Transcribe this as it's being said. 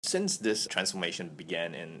Since this transformation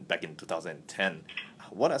began back in 2010,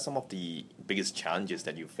 what are some of the biggest challenges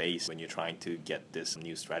that you face when you're trying to get these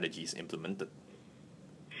new strategies implemented?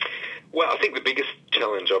 Well, I think the biggest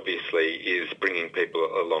challenge, obviously, is bringing people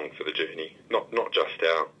along for the journey. Not just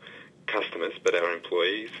our customers, but our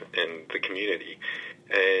employees and the community.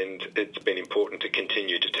 And it's been important to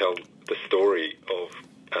continue to tell the story of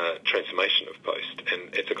transformation of Post.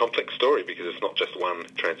 And it's a complex story because it's not just one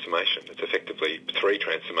transformation. It's effectively three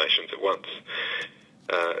transformations at once.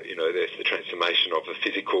 There's the transformation of the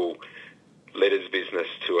physical letters business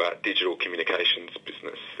to our digital communications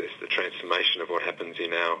business. There's the transformation of what happens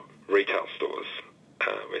in our retail stores,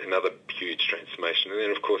 with another huge transformation. And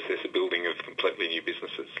then, of course, there's the building of completely new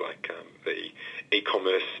businesses like the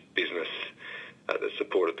e-commerce business that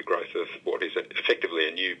supported the growth of what is effectively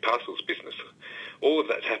a new parcels business. All of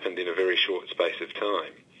that's happened in a very short space of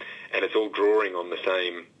time, and it's all drawing on the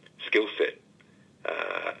same skill set.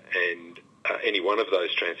 Any one of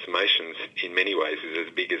those transformations, in many ways, is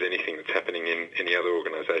as big as anything that's happening in any other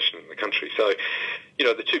organisation in the country. So,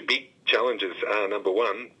 the two big challenges are, number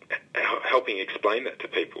one, helping explain that to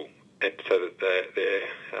people, and so that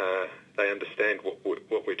they understand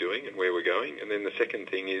what we're doing and where we're going. And then the second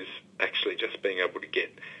thing is actually just being able to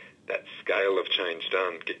get that scale of change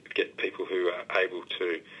done, get people who are able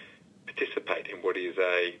to participate in what is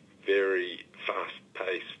a very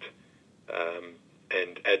fast-paced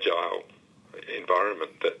and agile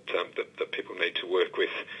environment that people need to work with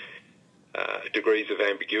degrees of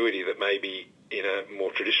ambiguity that maybe in a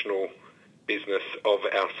more traditional business of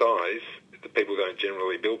our size, the people don't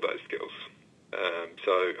generally build those skills.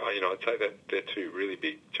 So I'd say that they're two really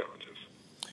big challenges.